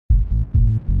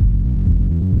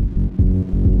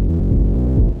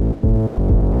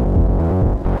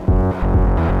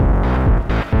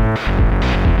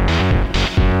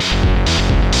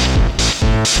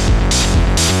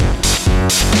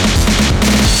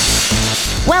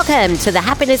Welcome to the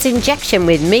Happiness Injection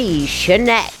with me,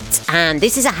 Jeanette. And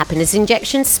this is a Happiness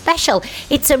Injection special.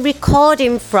 It's a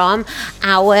recording from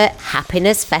our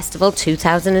Happiness Festival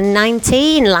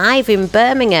 2019 live in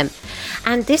Birmingham.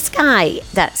 And this guy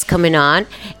that's coming on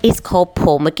is called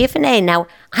Paul McGivney. Now,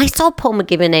 I saw Paul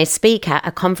McGivney speak at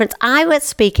a conference I was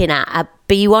speaking at, a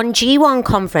B1G1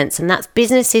 conference, and that's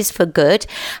Businesses for Good.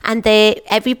 And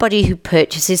everybody who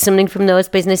purchases something from those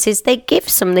businesses, they give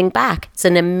something back. It's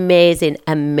an amazing,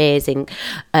 amazing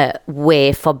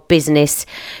way for business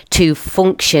to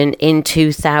function in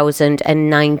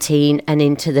 2019 and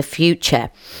into the future.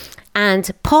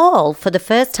 And Paul, for the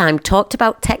first time, talked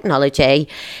about technology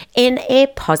in a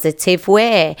positive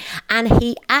way. And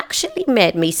he actually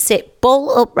made me sit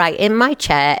bolt upright in my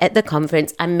chair at the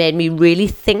conference and made me really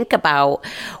think about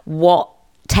what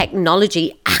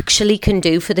technology actually can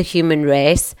do for the human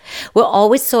race. We're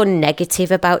always so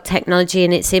negative about technology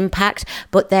and its impact,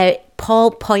 but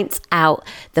Paul points out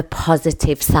the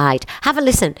positive side. Have a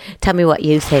listen. Tell me what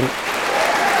you think.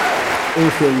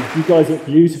 Awesome. You guys look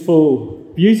beautiful.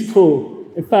 Beautiful.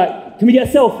 In fact, can we get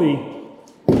a selfie?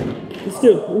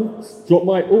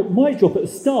 Might drop at the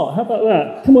start. How about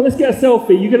that? Come on, let's get a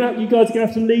selfie. You guys are going to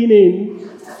have to lean in.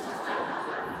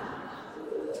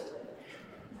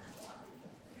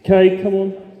 Okay, come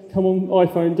on,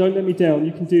 iPhone, don't let me down.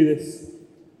 You can do this.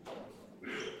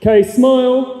 Okay,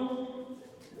 smile.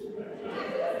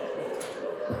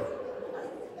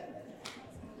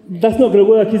 That's not going to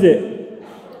work, is it?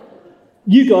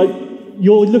 You guys,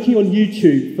 you're looking on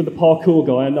YouTube for the parkour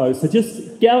guy, I know. So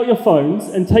just get out your phones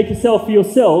and take a selfie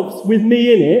yourselves with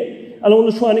me in it. And I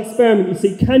want to try and experiment. You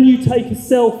see, can you take a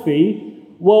selfie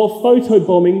while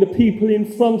photobombing the people in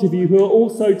front of you who are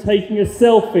also taking a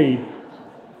selfie?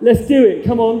 Let's do it,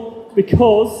 come on.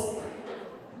 Because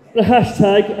the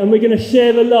hashtag, and we're going to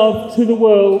share the love to the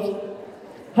world.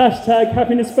 Hashtag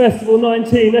Happiness Festival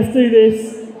 19. Let's do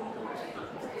this.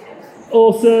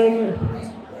 Awesome.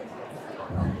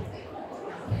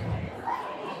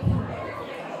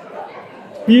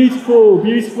 Beautiful,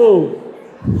 beautiful.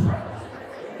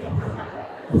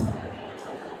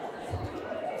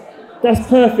 That's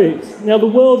perfect. Now the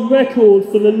world record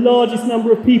for the largest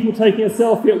number of people taking a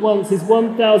selfie at once is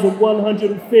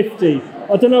 1,150.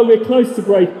 I don't know, we're close to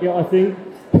breaking it, I think.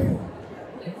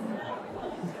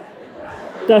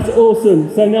 That's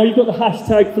awesome. So now you've got the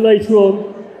hashtag for later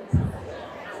on.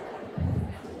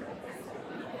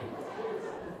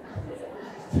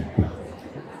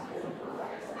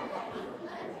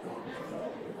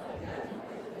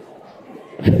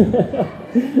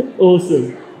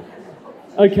 Awesome.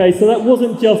 Okay, so that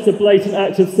wasn't just a blatant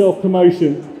act of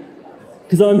self-promotion,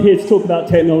 because I'm here to talk about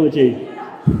technology.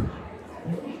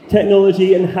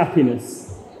 Technology and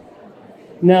happiness.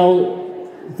 Now,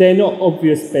 they're not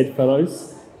obvious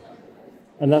bedfellows,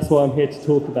 and that's why I'm here to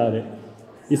talk about it.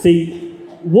 You see,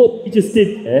 what you just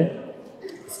did there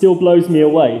still blows me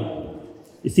away.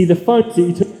 You see, the photos that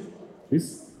you took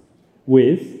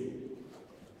with,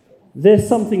 they're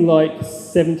something like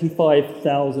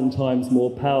 75,000 times more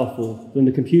powerful than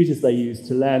the computers they used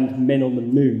to land men on the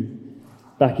moon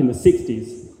back in the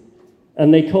 60s.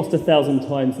 And they cost 1,000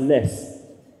 times less,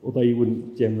 although you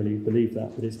wouldn't generally believe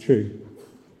that, but it's true.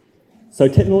 So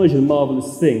technology is a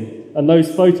marvellous thing. And those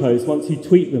photos, once you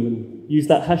tweet them and use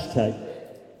that hashtag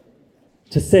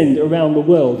to send around the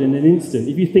world in an instant,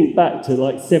 if you think back to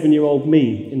like 7-year-old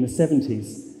me in the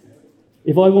 70s,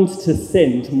 if I wanted to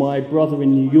send my brother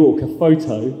in New York a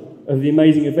photo of the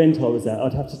amazing event I was at,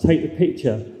 I'd have to take the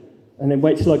picture and then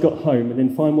wait till I got home and then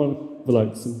find one of the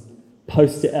envelopes and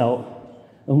post it out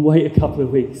and wait a couple of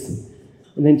weeks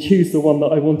and then choose the one that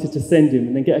I wanted to send him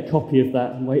and then get a copy of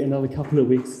that and wait another couple of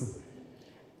weeks.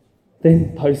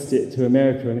 Then post it to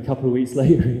America and a couple of weeks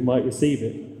later he might receive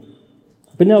it.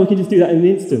 But now we can just do that in an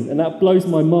instant, and that blows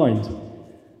my mind.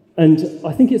 And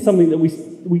I think it's something that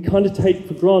we kind of take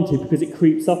for granted because it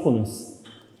creeps up on us.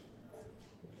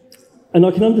 And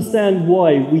I can understand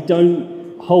why we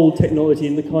don't hold technology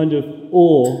in the kind of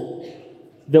awe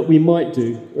that we might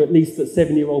do, or at least that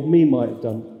 7-year-old me might have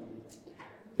done.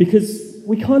 Because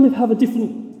we kind of have a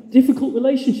difficult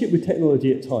relationship with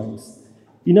technology at times.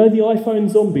 You know, the iPhone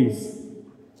zombies.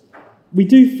 We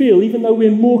do feel, even though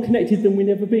we're more connected than we've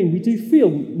ever been, we do feel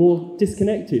more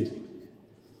disconnected.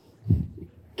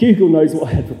 Google knows what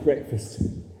I had for breakfast.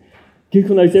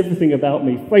 Google knows everything about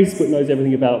me. Facebook knows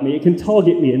everything about me. It can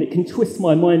target me and it can twist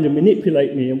my mind and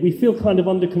manipulate me, and we feel kind of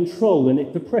under control, and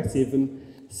it's oppressive and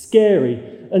scary.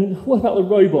 And what about the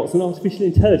robots and artificial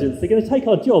intelligence? They're going to take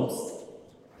our jobs.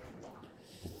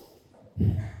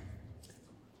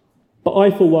 But I,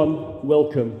 for one,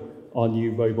 welcome our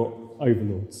new robot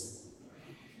overlords.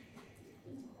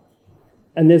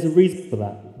 And there's a reason for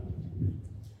that.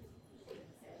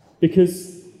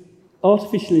 Because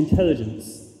artificial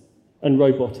intelligence and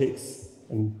robotics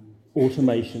and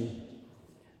automation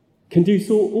can do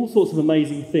all sorts of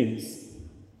amazing things.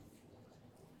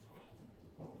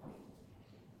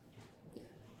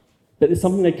 But there's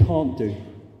something they can't do.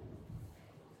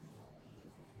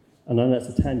 I know that's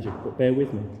a tangent, but bear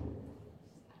with me.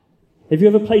 Have you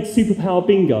ever played Superpower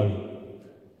Bingo?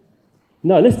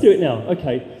 No, let's do it now.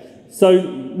 Okay. So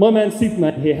my man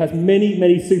Superman here has many,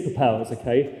 many superpowers,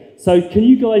 okay? So can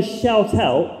you guys shout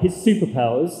out his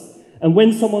superpowers? And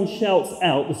when someone shouts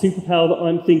out the superpower that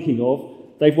I'm thinking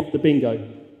of, they've won the bingo.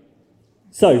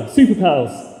 So,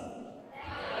 superpowers.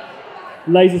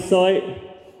 Laser sight.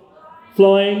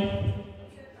 Flying.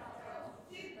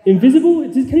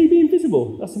 Invisible? Can he be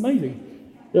invisible? That's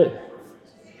amazing. Look.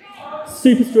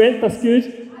 Super strength, that's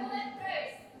good.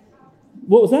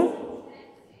 What was that?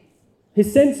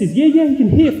 His senses. Yeah, he can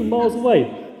hear from miles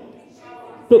away.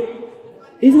 But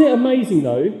isn't it amazing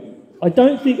though? I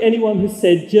don't think anyone has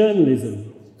said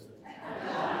journalism.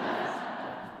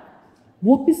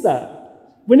 What is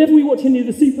that? Whenever we watch any of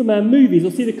the Superman movies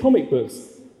or see the comic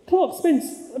books, Clark spends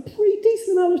a pretty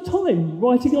decent amount of time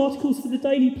writing articles for the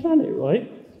Daily Planet,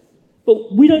 right?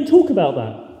 But we don't talk about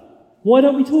that. Why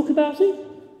don't we talk about it?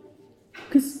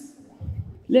 Because,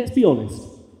 let's be honest,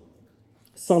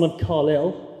 son of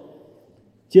Kal-El,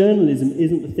 journalism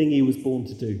isn't the thing he was born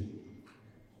to do.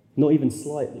 Not even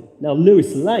slightly. Now,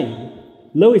 Lois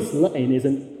Lane is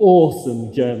an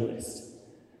awesome journalist.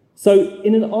 So,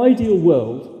 in an ideal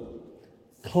world,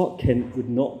 Clark Kent would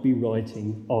not be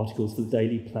writing articles for the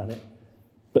Daily Planet,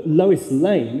 but Lois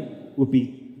Lane would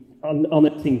be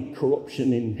unearthing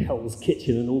corruption in Hell's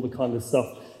Kitchen and all the kind of stuff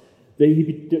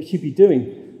that she'd be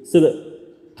doing, so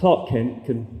that Clark Kent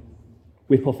can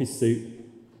whip off his suit,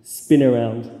 spin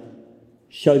around,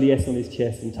 show the S on his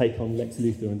chest, and take on Lex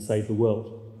Luthor and save the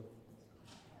world.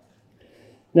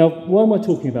 Now, why am I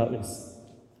talking about this?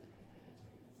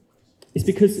 It's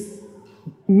because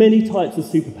many types of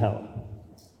superpower,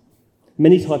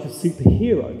 many types of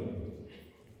superhero,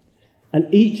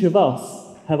 and each of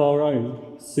us have our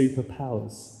own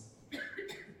superpowers.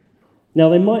 Now,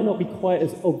 they might not be quite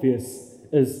as obvious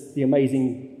as the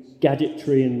amazing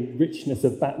gadgetry and richness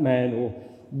of Batman or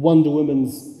Wonder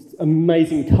Woman's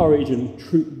amazing courage and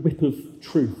whip of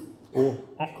truth, or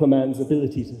Aquaman's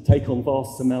ability to take on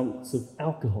vast amounts of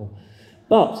alcohol.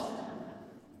 But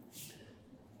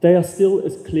they are still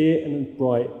as clear and as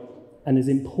bright and as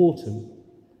important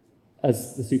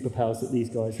as the superpowers that these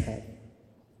guys have.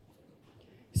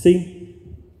 See,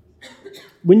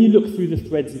 when you look through the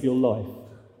threads of your life,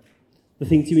 the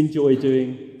things you enjoy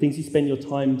doing, things you spend your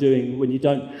time doing when you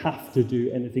don't have to do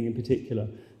anything in particular,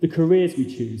 the careers we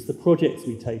choose, the projects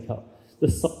we take up, the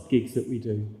side gigs that we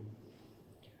do,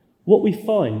 what we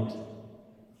find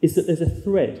is that there's a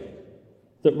thread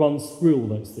that runs through all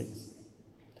those things.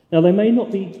 Now, they may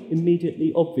not be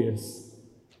immediately obvious,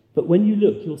 but when you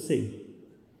look, you'll see.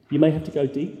 You may have to go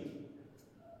deep.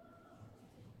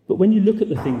 But when you look at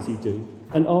the things you do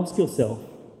and ask yourself,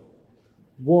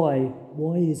 why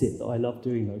is it that I love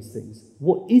doing those things?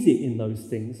 What is it in those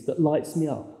things that lights me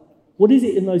up? What is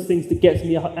it in those things that gets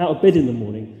me out of bed in the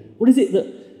morning? What is it that,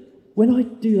 when I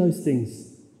do those things,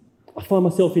 I find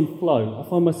myself in flow, I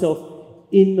find myself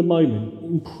in the moment,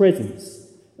 in presence,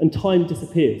 and time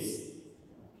disappears?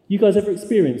 You guys ever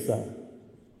experienced that?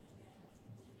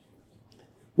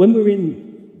 When we're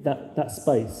in that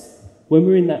space, when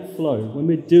we're in that flow, when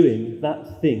we're doing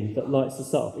that thing that lights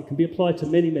us up, it can be applied to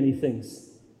many, many things.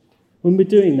 When we're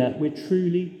doing that, we're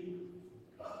truly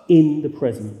in the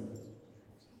present,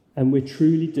 and we're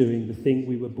truly doing the thing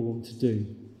we were born to do.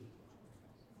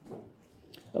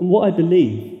 And what I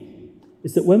believe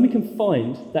is that when we can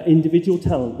find that individual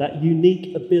talent, that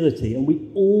unique ability, and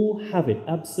we all have it,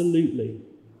 absolutely,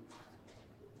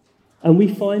 and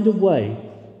we find a way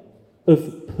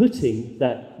of putting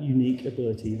that unique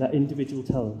ability, that individual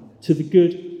talent, to the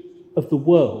good of the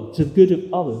world, to the good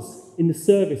of others, in the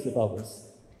service of others,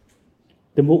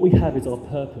 then what we have is our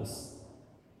purpose.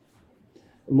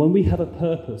 And when we have a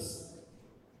purpose,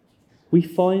 we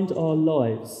find our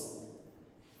lives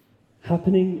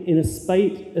happening in a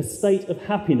state of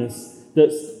happiness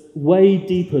that's way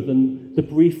deeper than the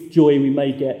brief joy we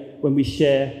may get when we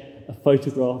share a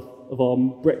photograph of our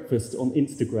breakfast on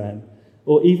Instagram,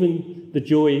 or even the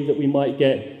joy that we might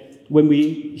get when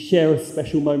we share a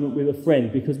special moment with a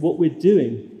friend, because what we're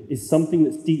doing is something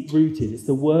that's deep-rooted. It's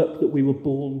the work that we were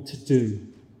born to do.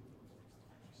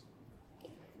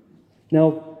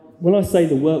 Now, when I say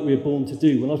the work we were born to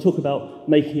do, when I talk about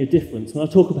making a difference, when I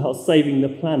talk about saving the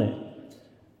planet,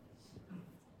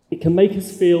 it can make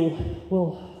us feel,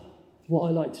 well, what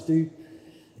I like to do,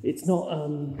 it's not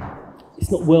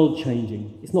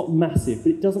world-changing, it's not massive,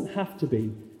 but it doesn't have to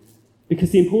be.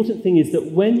 Because the important thing is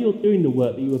that when you're doing the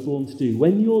work that you were born to do,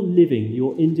 when you're living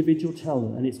your individual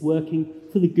talent and it's working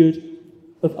for the good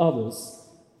of others,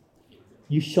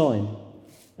 you shine.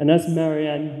 And as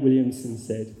Marianne Williamson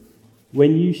said,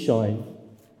 when you shine,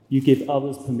 you give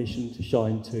others permission to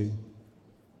shine too.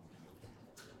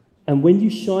 And when you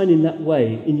shine in that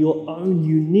way, in your own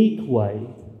unique way,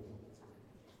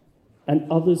 and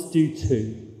others do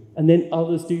too, and then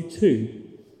others do too,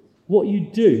 what you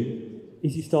do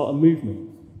is you start a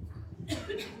movement.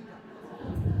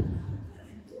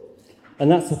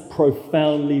 And that's a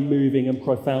profoundly moving and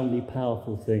profoundly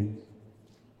powerful thing.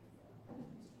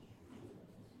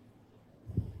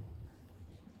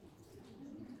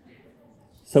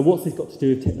 So what's this got to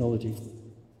do with technology?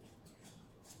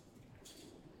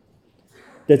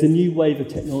 There's a new wave of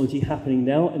technology happening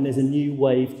now, and there's a new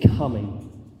wave coming.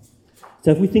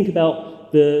 So if we think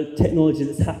about the technology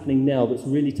that's happening now that's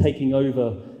really taking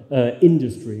over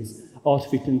industries,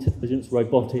 artificial intelligence,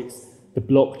 robotics, the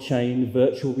blockchain,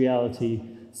 virtual reality,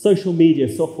 social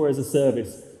media, software as a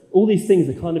service, all these things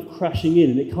are kind of crashing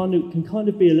in, and it can kind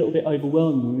of be a little bit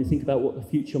overwhelming when we think about what the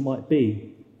future might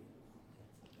be.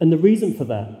 And the reason for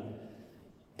that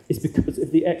is because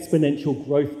of the exponential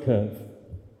growth curve.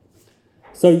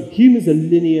 So humans are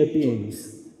linear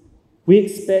beings. We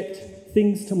expect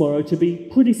things tomorrow to be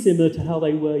pretty similar to how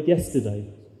they were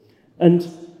yesterday. And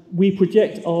we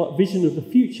project our vision of the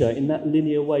future in that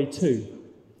linear way too.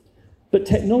 But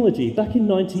technology, back in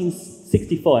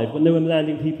 1965, when they were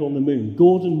landing people on the moon,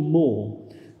 Gordon Moore,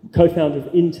 co-founder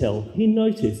of Intel, he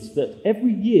noticed that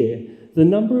every year the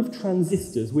number of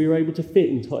transistors we were able to fit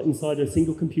inside a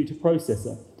single computer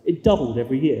processor, it doubled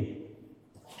every year.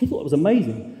 He thought it was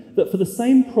amazing that for the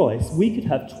same price, we could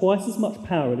have twice as much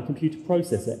power in a computer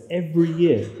processor every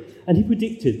year. And he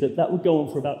predicted that that would go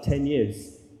on for about 10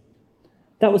 years.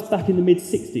 That was back in the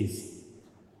mid-60s.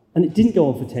 And it didn't go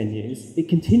on for 10 years. It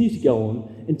continued to go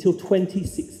on until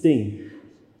 2016.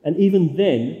 And even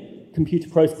then, computer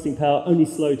processing power only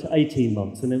slowed to 18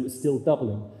 months, and it was still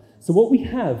doubling. So what we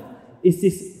have is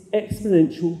this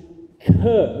exponential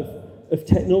curve of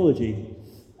technology.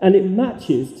 And it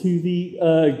matches to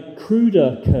the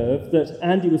cruder curve that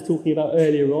Andy was talking about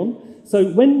earlier on.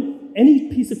 So when any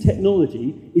piece of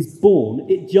technology is born,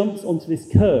 it jumps onto this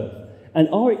curve. And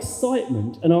our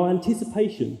excitement and our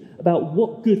anticipation about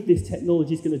what good this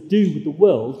technology is going to do with the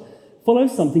world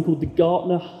follows something called the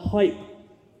Gartner hype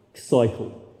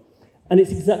cycle. And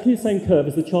it's exactly the same curve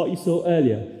as the chart you saw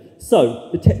earlier. So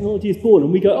the technology is born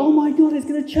and we go, oh my God, it's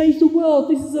going to change the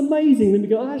world. This is amazing. Then we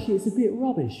go, actually, it's a bit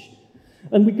rubbish.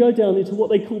 And we go down into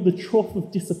what they call the trough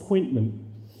of disappointment.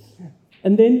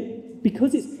 And then,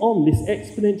 because it's on this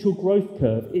exponential growth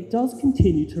curve, it does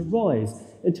continue to rise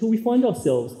until we find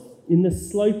ourselves in the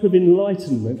slope of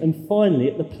enlightenment and finally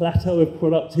at the plateau of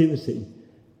productivity.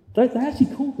 They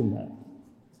actually call them that.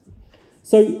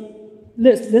 So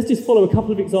let's just follow a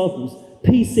couple of examples.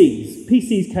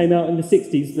 PCs came out in the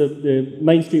 60s, the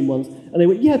mainstream ones, and they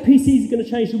went, yeah, PCs are going to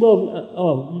change the world.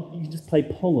 And, you can just play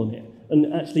Pong on it.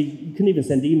 And actually, you couldn't even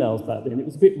send emails back then. It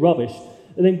was a bit rubbish.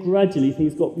 And then gradually,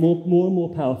 things got more and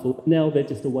more powerful. Now they're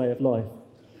just a way of life.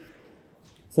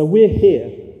 So we're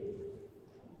here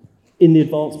in the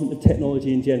advancement of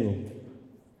technology in general.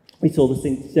 We saw the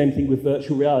same thing with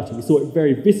virtual reality. We saw it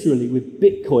very viscerally with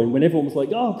Bitcoin when everyone was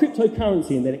like, oh,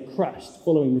 cryptocurrency, and then it crashed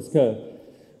following this curve.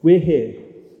 We're here.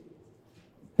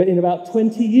 But in about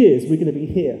 20 years, we're going to be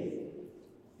here.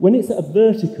 When it's at a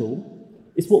vertical,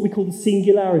 it's what we call the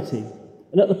singularity.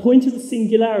 And at the point of the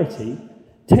singularity,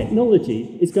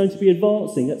 technology is going to be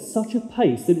advancing at such a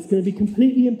pace that it's going to be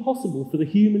completely impossible for the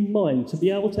human mind to be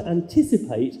able to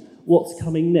anticipate what's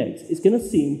coming next. It's going to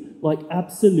seem like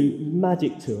absolute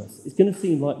magic to us. It's going to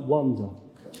seem like wonder.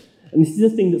 And this is the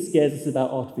thing that scares us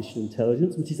about artificial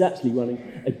intelligence, which is actually running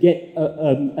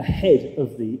ahead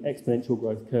of the exponential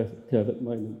growth curve at the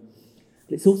moment.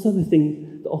 But it's also the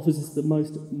thing that offers us the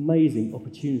most amazing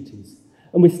opportunities.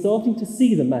 And we're starting to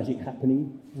see the magic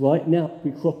happening right now.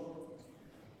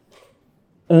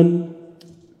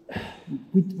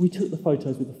 We took the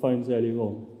photos with the phones earlier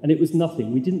on, and it was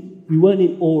nothing. We weren't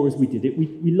in awe as we did it.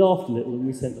 We laughed a little when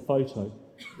we sent the photo.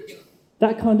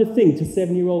 That kind of thing to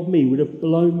 7-year-old me would have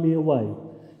blown me away.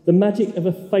 The magic of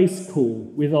a face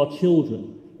call with our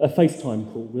children, a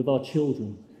FaceTime call with our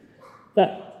children.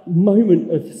 That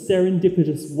moment of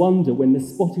serendipitous wonder when the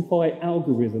Spotify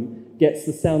algorithm gets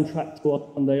the soundtrack to our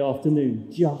Sunday afternoon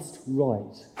just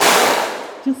right.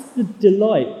 Just the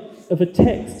delight of a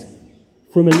text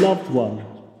from a loved one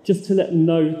just to let them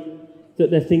know that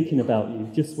they're thinking about you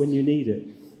just when you need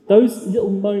it. Those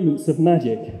little moments of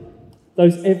magic,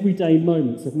 those everyday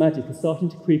moments of magic are starting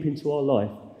to creep into our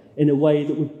life in a way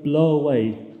that would blow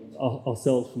away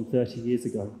ourselves from 30 years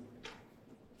ago.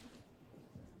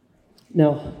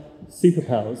 Now,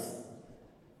 superpowers.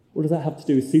 What does that have to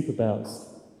do with superpowers?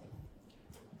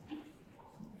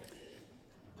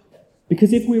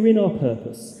 Because if we're in our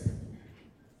purpose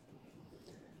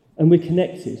and we're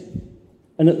connected,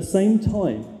 and at the same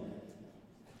time,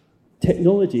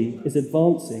 technology is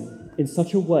advancing in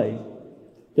such a way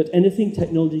that anything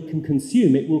technology can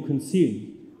consume, it will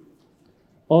consume.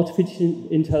 Artificial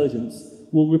intelligence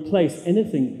will replace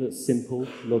anything that's simple,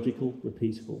 logical,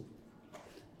 repeatable.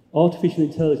 Artificial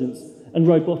intelligence and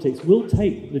robotics will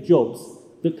take the jobs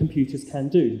that computers can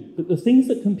do. But the things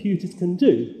that computers can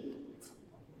do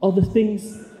are the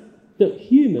things that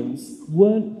humans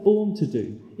weren't born to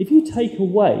do. If you take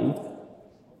away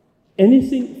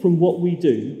anything from what we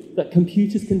do that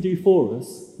computers can do for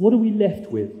us, what are we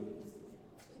left with?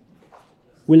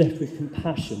 We're left with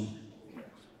compassion.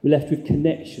 We're left with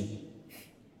connection.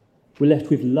 We're left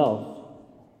with love.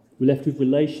 We're left with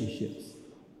relationships.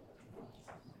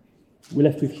 We're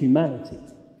left with humanity.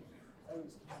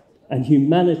 And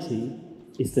humanity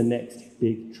is the next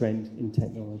big trend in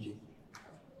technology.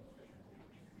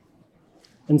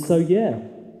 And so,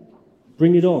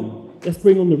 bring it on. Let's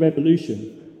bring on the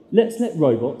revolution. Let's let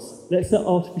robots, let's let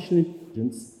artificial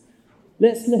intelligence,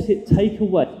 let's let it take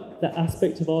away that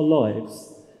aspect of our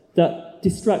lives that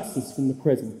distracts us from the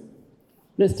present.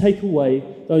 Let's take away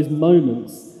those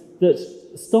moments that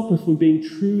stop us from being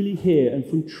truly here and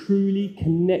from truly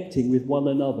connecting with one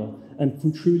another and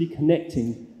from truly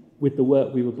connecting with the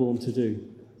work we were born to do.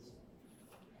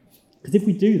 Because if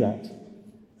we do that,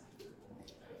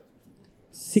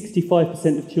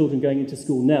 65% of children going into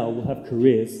school now will have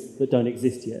careers that don't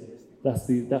exist yet. That's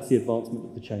the advancement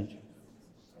of the change.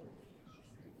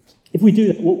 If we do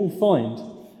that, what we'll find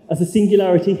as the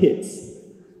singularity hits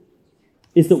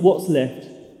is that what's left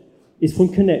is from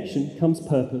connection comes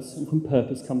purpose, and from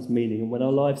purpose comes meaning. And when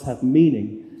our lives have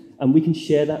meaning, and we can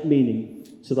share that meaning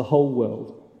to the whole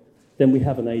world, then we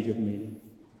have an age of meaning.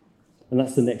 And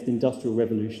that's the next industrial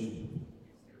revolution.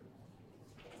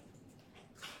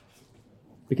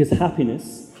 Because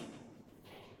happiness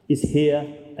is here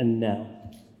and now.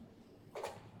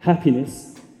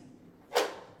 Happiness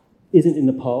isn't in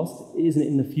the past, it isn't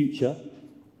in the future.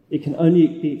 It can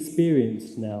only be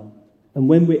experienced now. And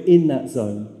when we're in that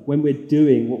zone, when we're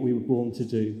doing what we were born to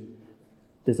do,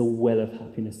 there's a well of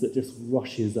happiness that just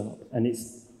rushes up, and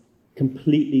it's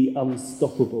completely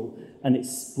unstoppable, and it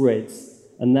spreads.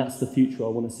 And that's the future I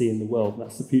want to see in the world.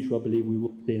 That's the future I believe we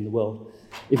will see in the world.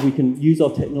 If we can use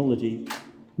our technology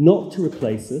not to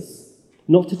replace us,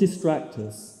 not to distract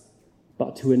us,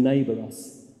 but to enable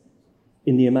us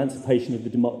in the emancipation of the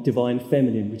divine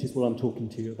feminine, which is what I'm talking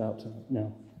to you about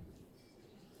now.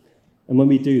 And when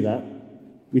we do that,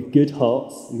 with good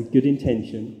hearts, and with good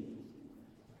intention,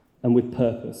 and with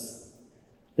purpose,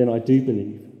 then I do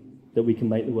believe that we can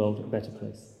make the world a better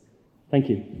place. Thank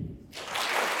you.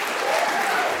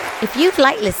 If you've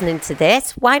liked listening to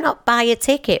this, why not buy a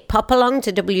ticket? Pop along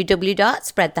to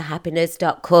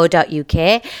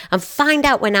www.spreadthehappiness.co.uk and find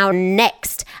out when our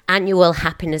next annual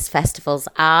happiness festivals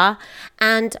are.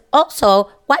 And also,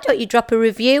 why don't you drop a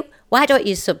review? Why don't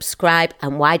you subscribe?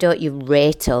 And why don't you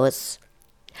rate us?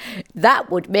 That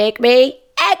would make me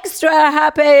extra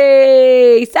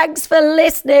happy. Thanks for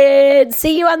listening.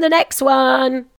 See you on the next one.